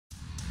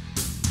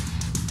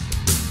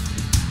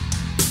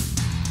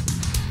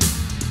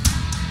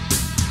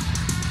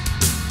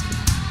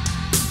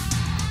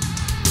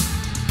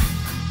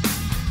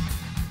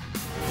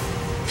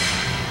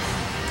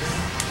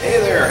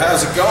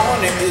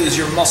going? It is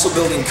your muscle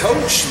building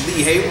coach,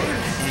 Lee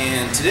Hayward,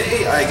 and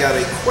today I got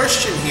a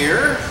question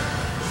here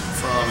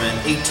from an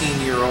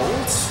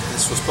 18-year-old.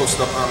 This was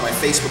posted up on my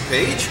Facebook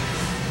page,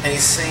 and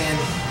he's saying,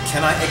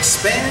 can I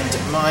expand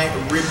my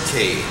rib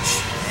cage?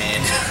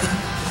 And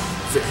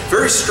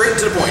very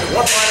straight to the point,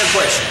 one-liner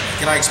question,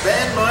 can I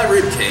expand my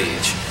rib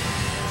cage?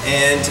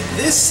 And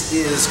this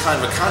is kind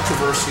of a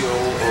controversial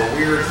or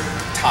weird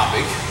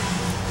topic.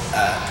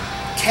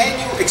 Can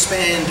you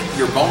expand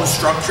your bone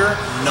structure?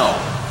 No.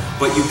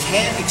 But you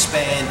can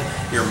expand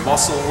your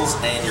muscles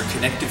and your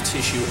connective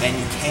tissue, and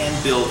you can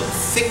build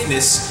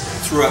thickness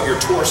throughout your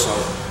torso,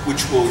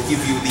 which will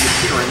give you the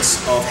appearance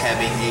of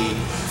having a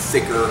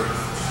thicker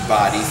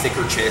body,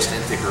 thicker chest, and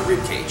thicker rib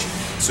cage.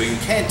 So you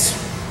can't,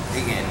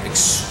 again,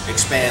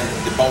 expand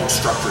the bone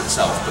structure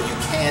itself, but you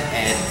can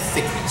add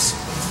thickness.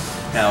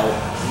 Now,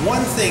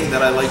 one thing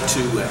that I like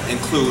to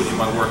include in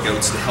my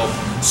workouts to help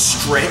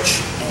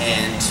stretch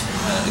and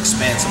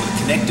expand some of the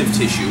connective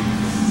tissue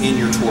in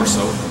your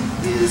torso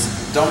is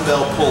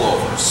dumbbell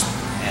pullovers.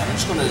 And I'm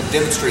just going to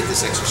demonstrate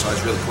this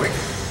exercise really quick.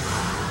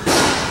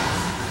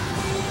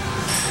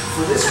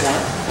 For this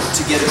one,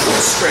 to get a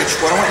good stretch,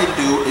 what I want you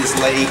to do is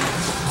lay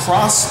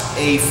across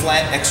a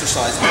flat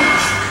exercise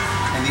bench.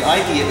 And the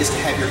idea is to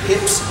have your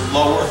hips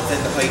lower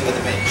than the height of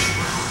the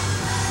bench.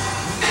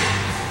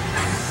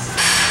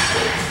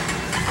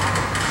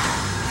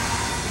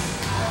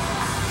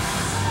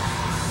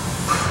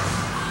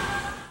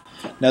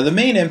 Now, the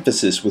main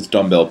emphasis with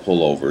dumbbell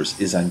pullovers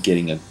is on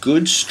getting a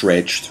good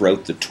stretch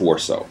throughout the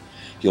torso.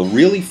 You'll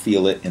really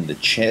feel it in the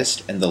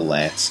chest and the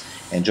lats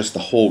and just the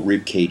whole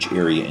rib cage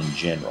area in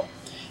general.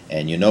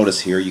 And you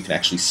notice here you can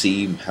actually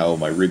see how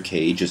my rib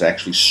cage is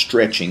actually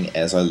stretching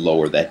as I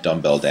lower that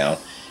dumbbell down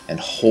and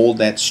hold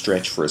that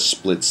stretch for a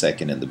split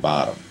second in the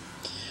bottom.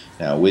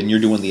 Now, when you're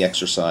doing the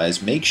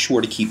exercise, make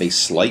sure to keep a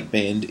slight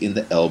bend in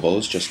the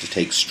elbows just to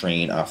take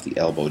strain off the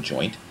elbow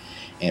joint,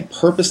 and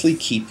purposely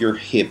keep your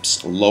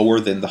hips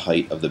lower than the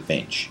height of the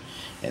bench.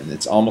 And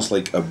it's almost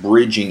like a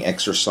bridging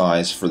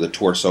exercise for the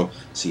torso,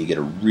 so you get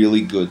a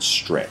really good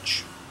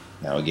stretch.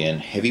 Now again,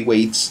 heavy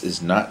weights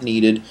is not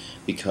needed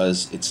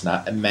because it's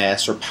not a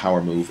mass or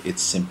power move,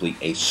 it's simply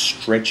a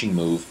stretching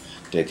move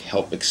to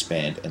help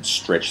expand and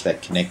stretch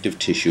that connective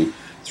tissue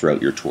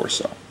throughout your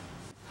torso.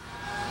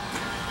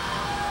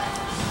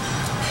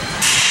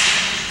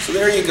 So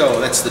there you go,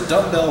 that's the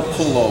dumbbell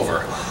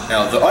pullover.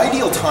 Now the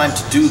ideal time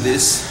to do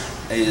this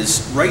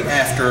is right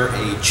after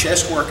a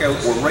chest workout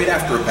or right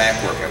after a back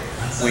workout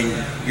when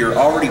you're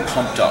already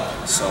pumped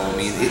up. So I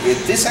mean,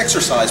 this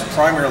exercise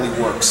primarily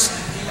works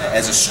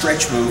as a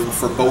stretch move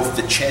for both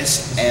the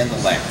chest and the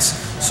lats.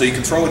 So you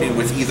can throw it in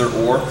with either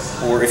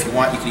or if you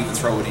want, you can even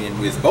throw it in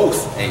with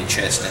both a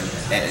chest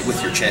and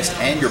with your chest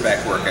and your back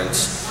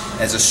workouts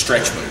as a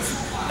stretch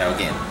move. Now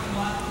again,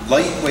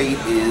 lightweight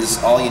is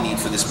all you need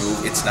for this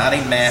move. It's not a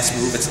mass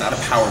move, it's not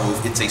a power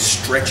move, it's a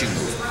stretching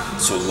move.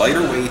 So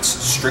lighter weights,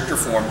 stricter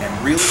form, and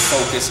really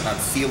focus on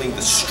feeling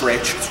the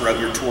stretch throughout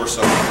your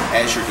torso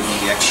as you're doing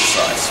the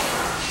exercise.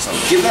 So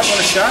give that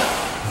one a shot,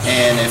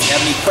 and if you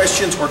have any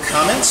questions or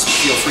comments,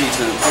 feel free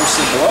to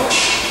post them below,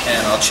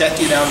 and I'll chat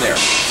to you down there.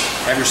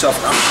 Have yourself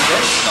an awesome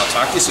day, and I'll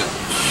talk to you soon.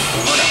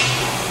 Over and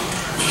out.